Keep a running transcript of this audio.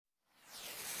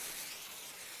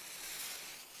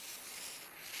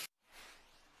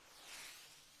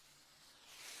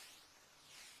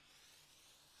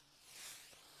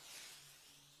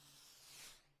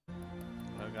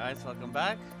Alright, welcome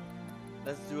back.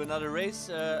 Let's do another race,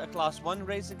 a class 1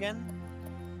 race again.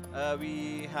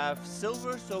 We have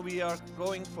silver, so we are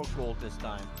going for gold this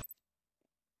time.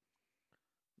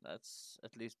 That's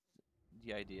at least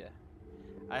the idea.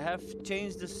 I have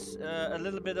changed this a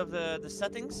little bit of the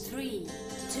settings. 3, 2,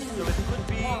 so it could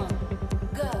be 1,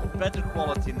 go. Better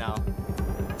quality now.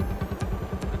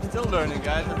 I'm still learning,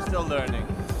 guys. I'm still learning.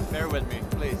 Bear with me,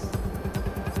 please.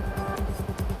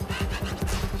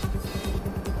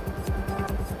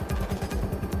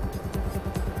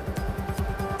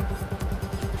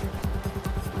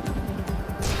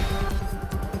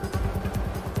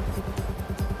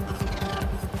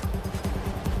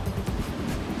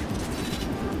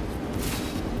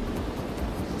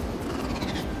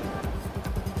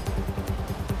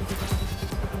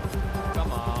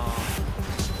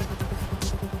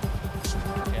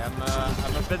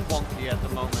 A bit wonky at the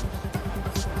moment.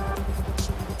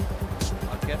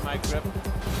 I'll get my grip.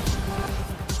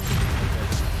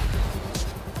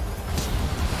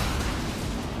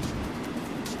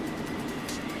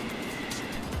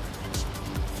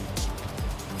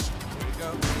 Here we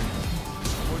go.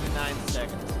 49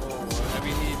 seconds. Oh, and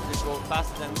we need to go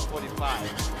faster than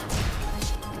 45.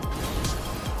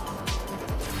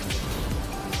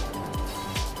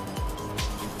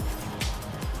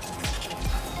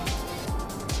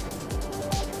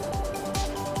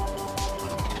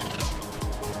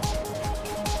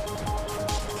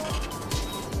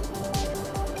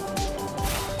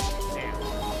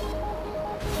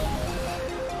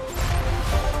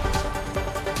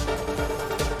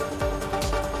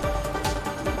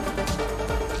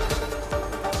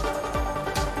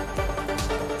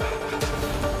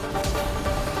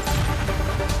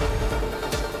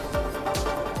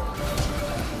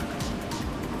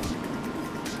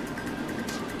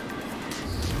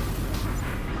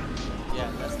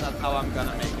 How I'm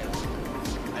gonna make it.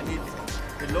 I need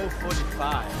below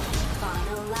 45.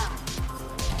 Final lap.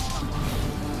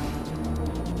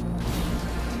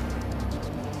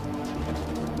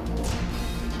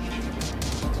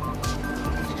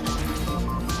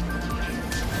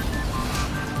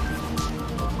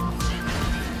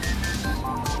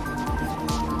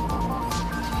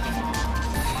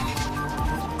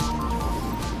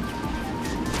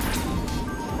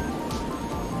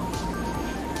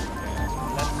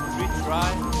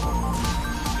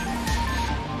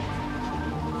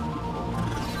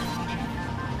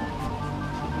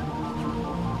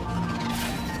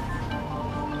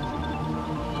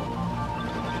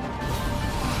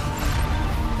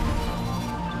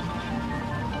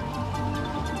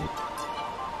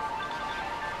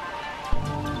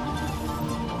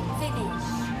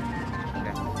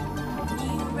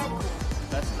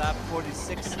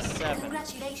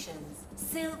 Congratulations,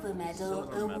 silver medal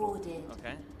awarded.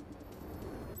 Okay.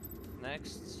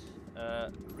 Next,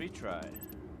 retry.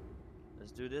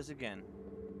 Let's do this again.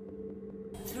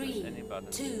 3,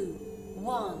 2,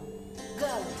 1,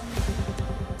 go.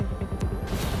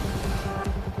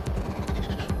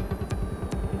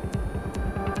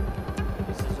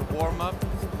 This is a warm-up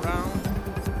round.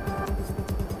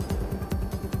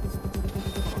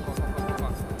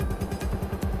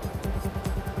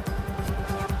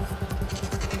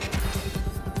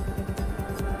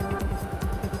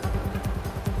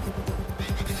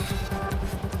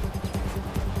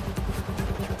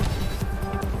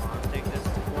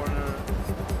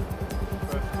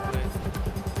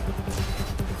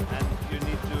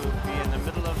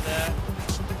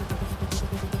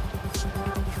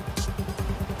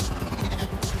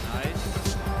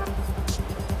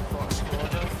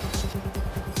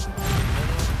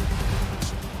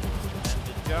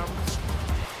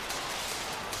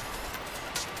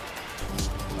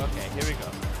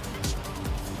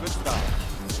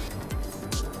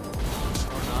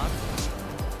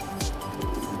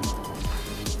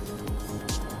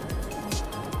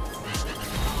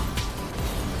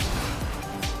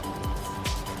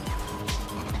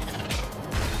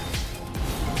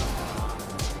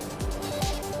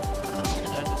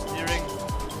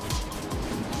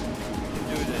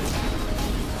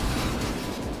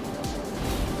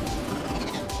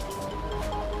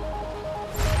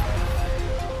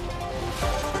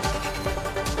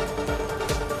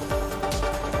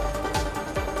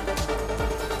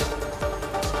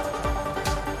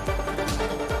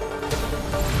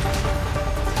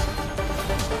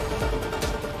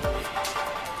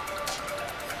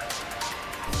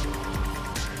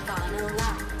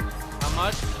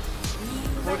 Much?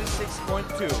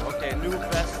 46.2. Okay, new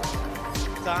best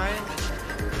time.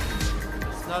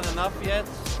 It's not enough yet.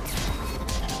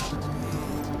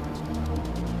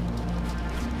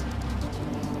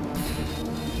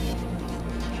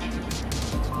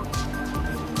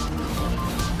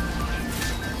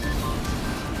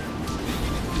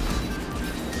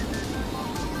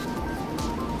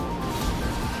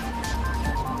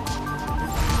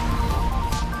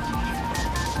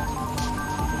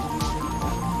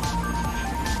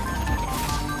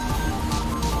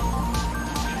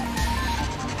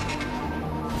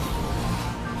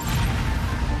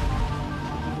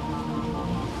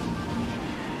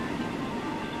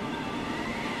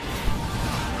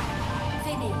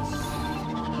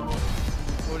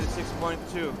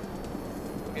 6.2.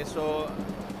 Okay, so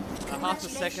a half a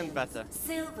second better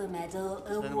Silver medal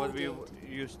awarded. than what we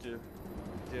used to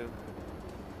do.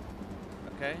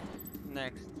 Okay,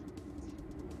 next.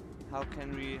 How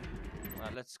can we...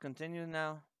 Well, let's continue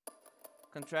now.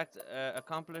 Contract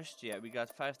accomplished. Yeah, we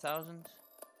got 5,000.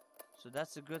 So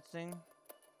that's a good thing.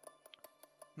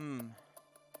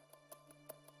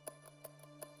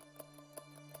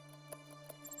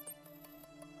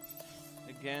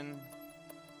 Again,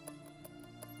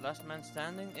 last man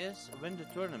standing is win the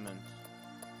tournament.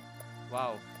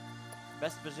 Wow.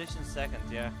 Best position second,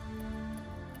 yeah.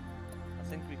 I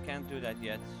think we can't do that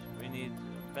yet. We need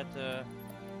better...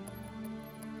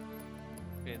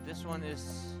 Okay, this one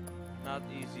is not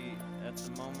easy at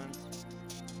the moment.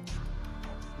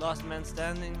 Last man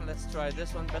standing, let's try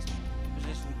this one. Best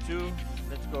position 2.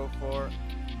 Let's go for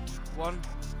 1.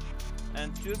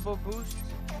 And turbo boost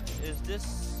is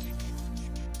this.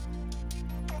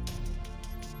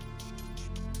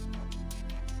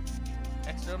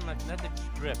 Extra magnetic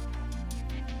grip.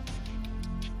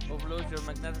 Overload your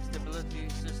magnetic stability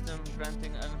system,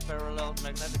 granting unparalleled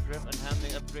magnetic grip, and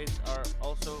handling upgrades are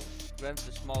also grant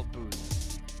a small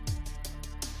boost.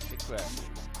 Equip.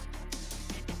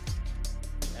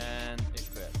 And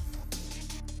equip.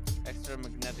 Extra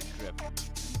magnetic grip.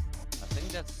 I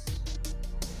think that's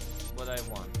what I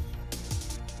want.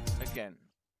 Again,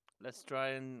 let's try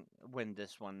and win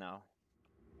this one now.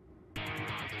 3,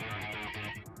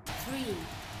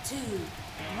 2,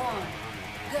 1,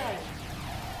 go!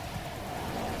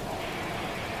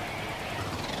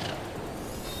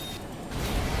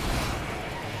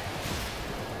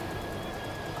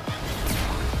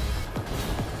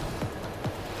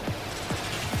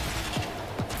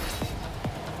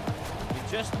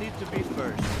 Just need to be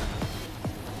first.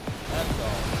 That's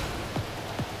all.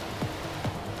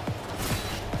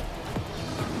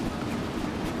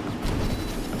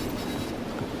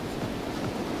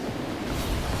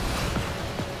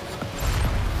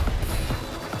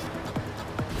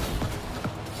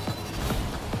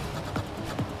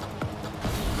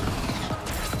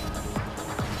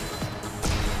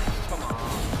 Come on.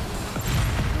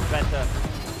 Do better.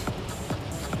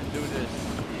 You can do this.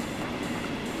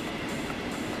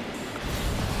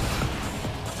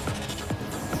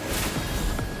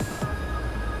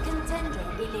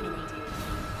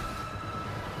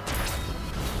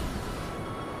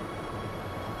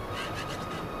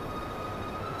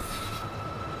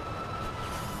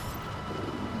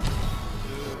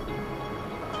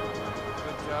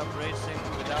 Racing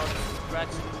without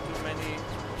scratching too many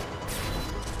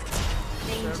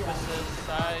surfaces,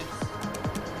 sides.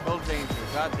 Full danger,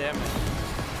 god damn it.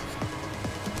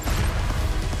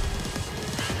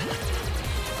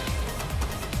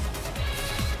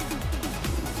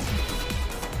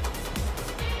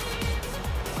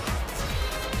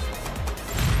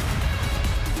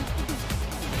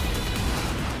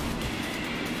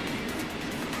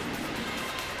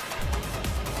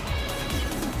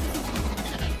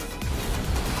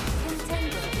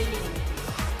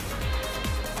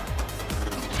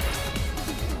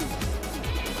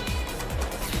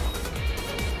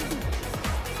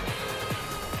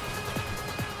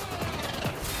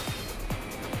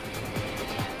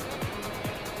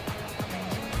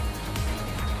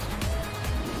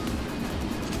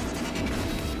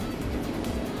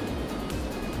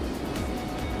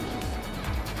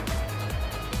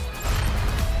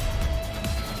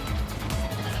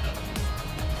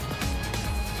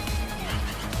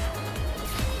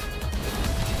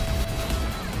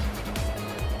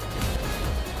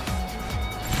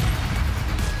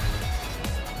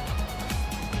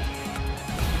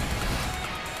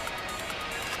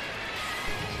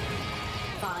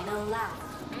 Final lap.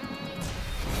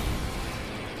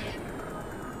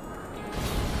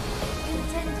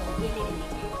 Contender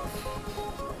eliminated.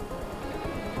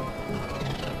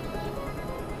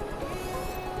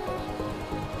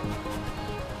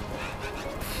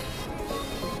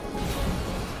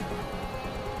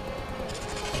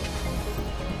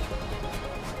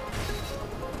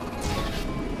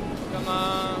 Come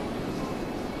on.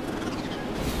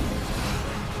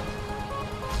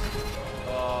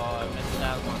 Oh, I missed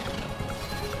that one.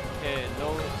 Okay, no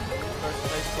first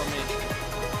place for me.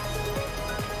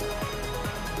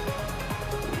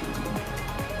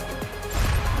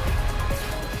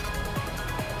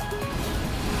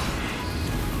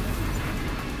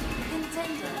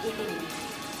 Contender eliminated.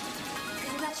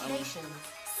 Congratulations.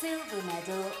 Silver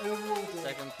medal awarded.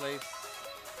 Second place.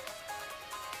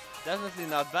 Definitely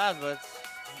not bad, but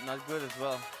not good as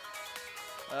well.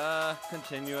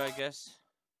 Continue, I guess.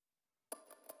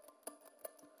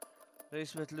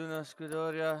 Race with Luna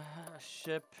Scuderia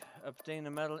ship. Obtain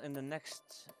a medal in the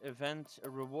next event. A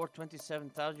reward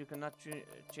 27,000. You cannot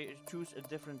choose a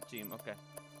different team. Okay.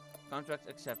 Contract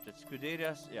accepted.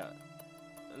 Scuderias, yeah.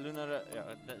 Luna, yeah,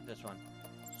 this one.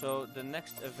 So the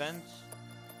next event,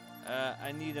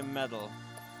 I need a medal.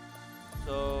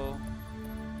 So,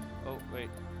 oh wait,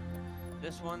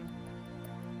 this one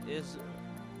is,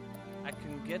 I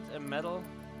can get a medal.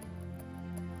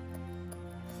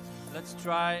 Let's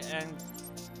try and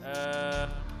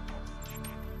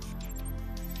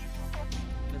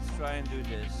do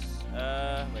this.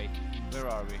 Wait, where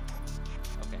are we?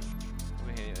 Okay,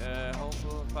 over here.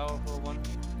 Hopeful, powerful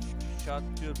one-shot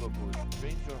turbo boost.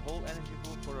 Drains your whole energy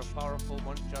pool for a powerful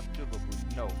one-shot turbo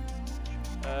boost. No.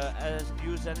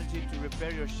 Use energy to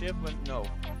repair your ship when no.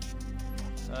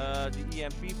 The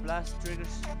EMP blast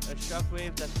triggers a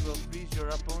shockwave that will freeze your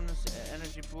opponent's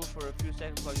energy pool for a few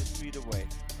seconds while you speed away.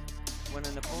 When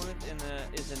an opponent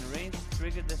is in range,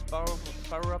 trigger this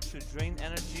power up to drain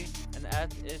energy and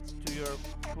add it to your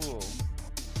pool.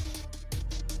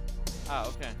 Ah,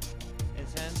 okay.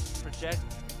 Enhance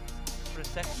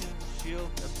protection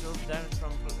shield absorbs damage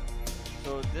from.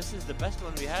 So this is the best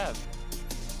one we have.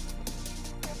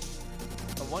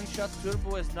 A one-shot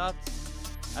turbo is not.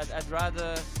 I'd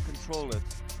rather control it,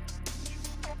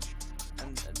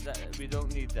 and we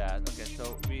don't need that. Okay,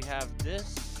 so we have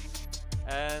this.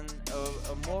 And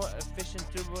a more efficient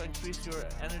turbo increase your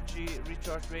energy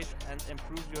recharge rate and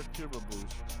improve your turbo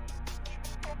boost.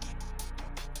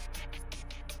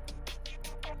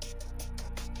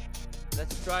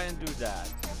 Let's try and do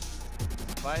that.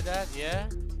 Buy that, yeah,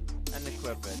 and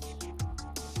equip it.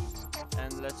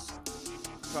 And let's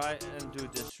try and do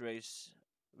this race.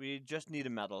 We just need a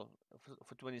medal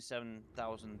for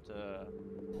 27,000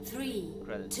 credits. 3,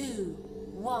 2,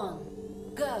 1,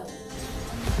 go!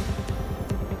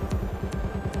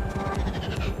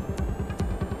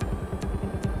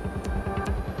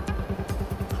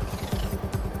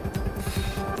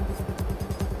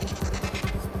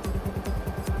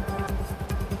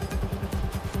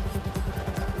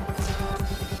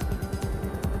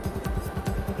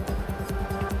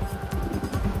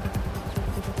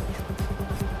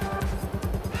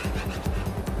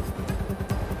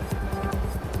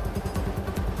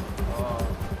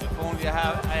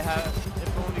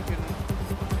 If only can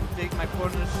take my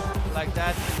corners like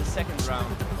that in the second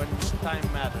round when time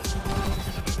matters.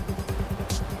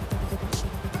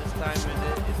 This time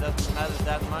it doesn't matter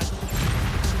that much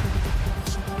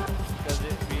because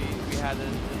we had a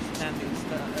standing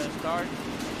start.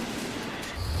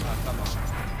 Oh, come on.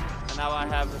 And now I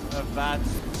have a bad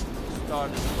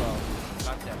start as well.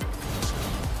 Gotcha.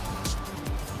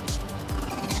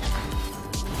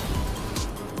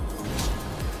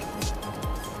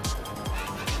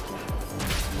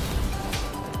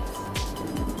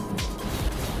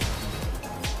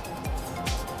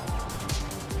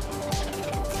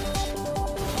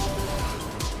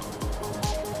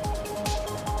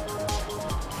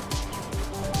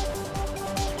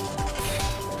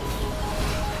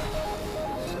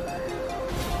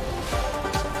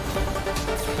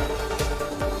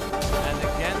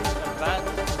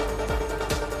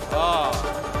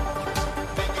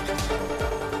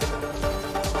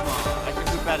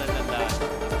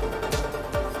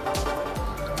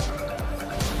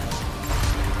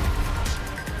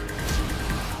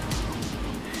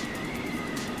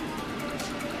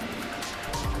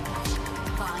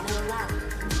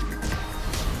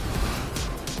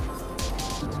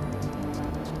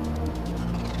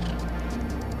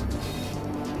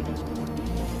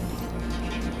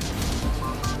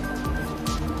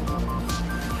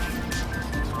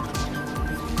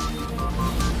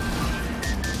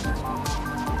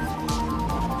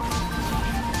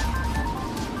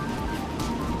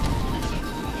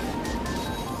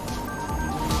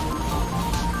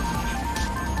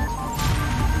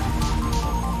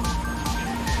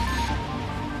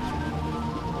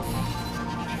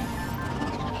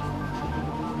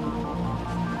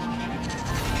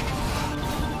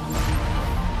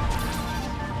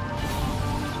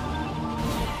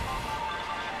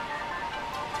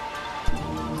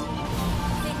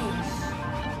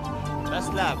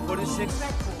 Lap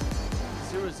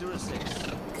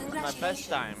 46.006. My best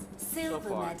time so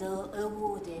far. Medal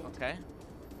awarded. Okay.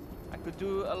 I could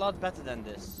do a lot better than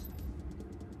this.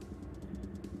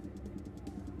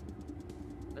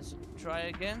 Let's try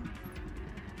again.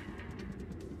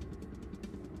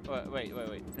 Oh, wait.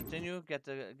 Continue. Get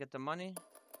the money.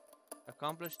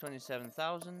 Accomplish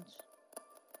 27,000.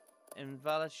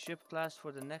 Invalid ship class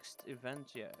for the next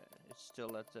event. Yeah, it's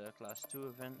still at the class 2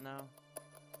 event now.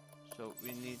 So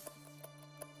we need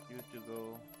you to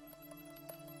go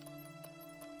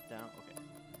down. Okay.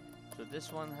 So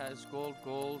this one has gold,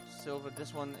 gold, silver.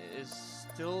 This one is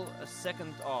still a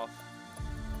second off.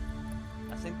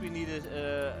 I think we need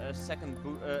a second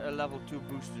a level 2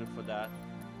 booster for that.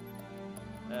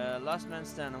 Last man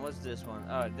standing. What's this one?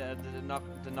 Oh,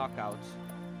 the knockout.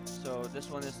 So this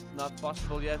one is not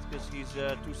possible yet because he's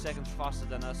 2 seconds faster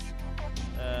than us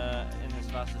in his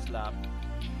fastest lap.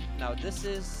 Now this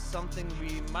is something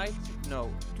we might know.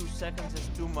 2 seconds is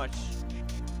too much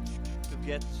to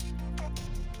get.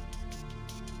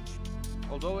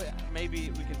 Although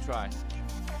maybe we can try.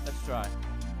 Let's try.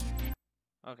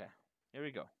 Okay, here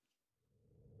we go.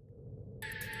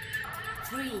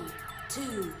 3,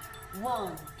 2,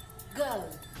 1, go.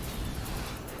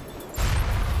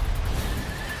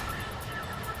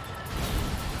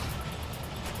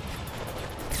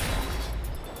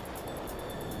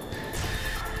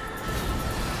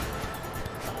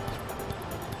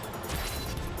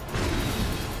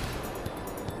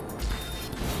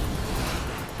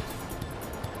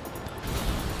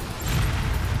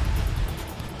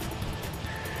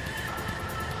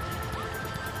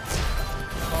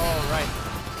 Right.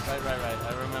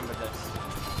 I remember this.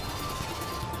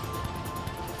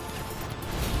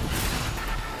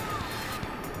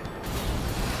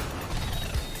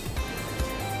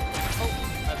 Oh,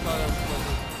 I thought I was supposed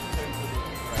to turn to the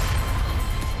right.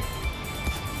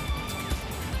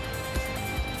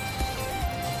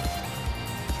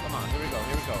 Come on, here we go.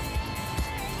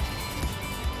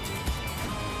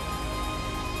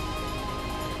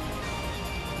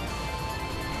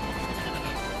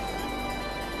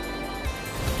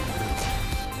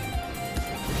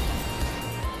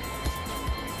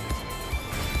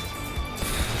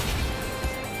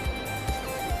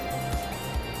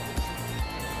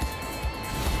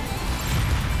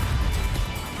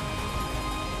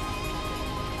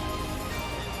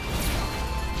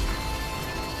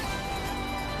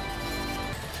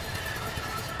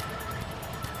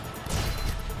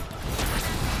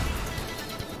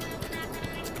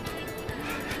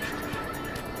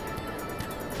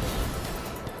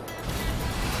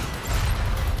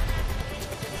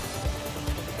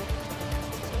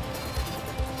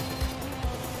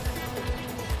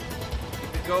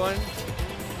 Going.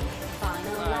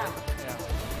 Final lap. Yeah.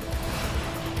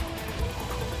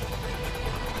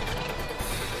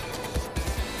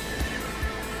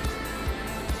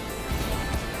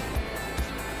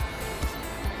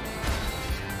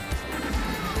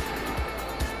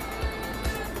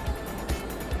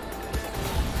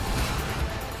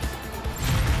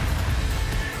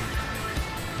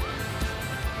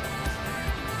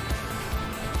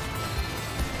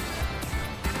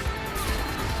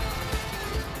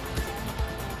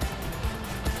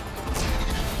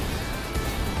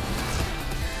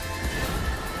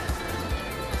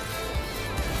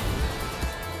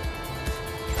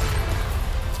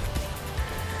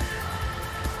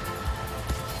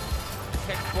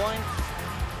 Point.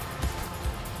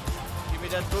 Give me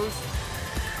that boost.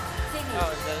 Finish.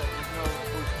 Oh, there's no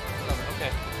boost coming.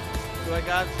 Okay. So I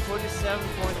got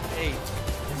 47.8.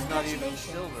 It's not even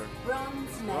silver.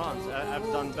 Bronze. I've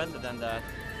done better than that.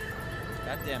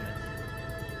 God damn it.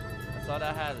 I thought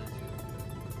I had it.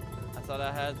 I thought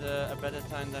I had a better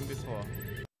time than before.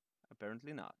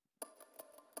 Apparently not.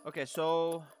 Okay,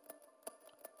 so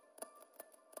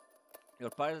your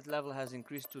pilot level has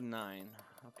increased to 9.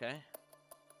 Okay.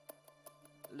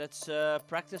 Let's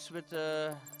practice with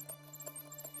the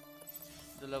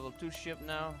level 2 ship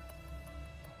now.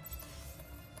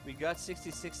 We got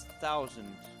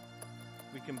 66,000.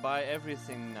 We can buy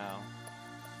everything now.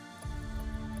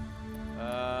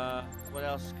 What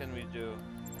else can we do?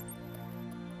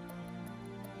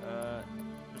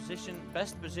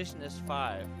 Best position is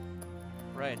 5.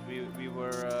 Right, we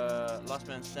were last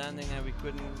man standing and we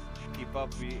couldn't keep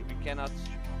up. We cannot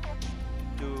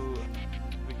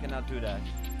do that.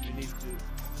 We need to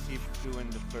keep doing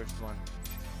the first one.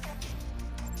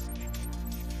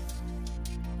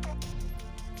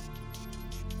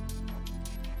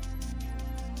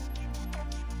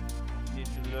 Need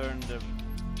to learn the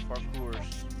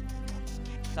parkours.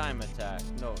 Time attack.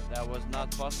 No, that was not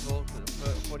possible.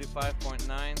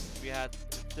 45.9. We had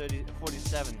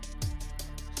 47.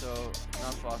 So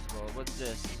not possible. What's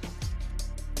this?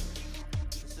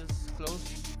 This is close.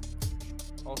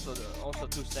 Also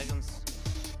 2 seconds.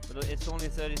 But it's only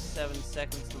 37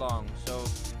 seconds long. So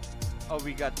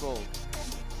we got gold.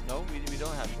 No, we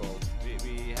don't have gold.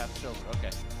 We have silver.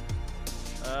 Okay.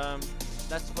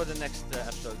 That's for the next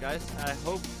episode, guys. I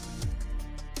hope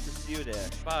to see you there.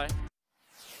 Bye.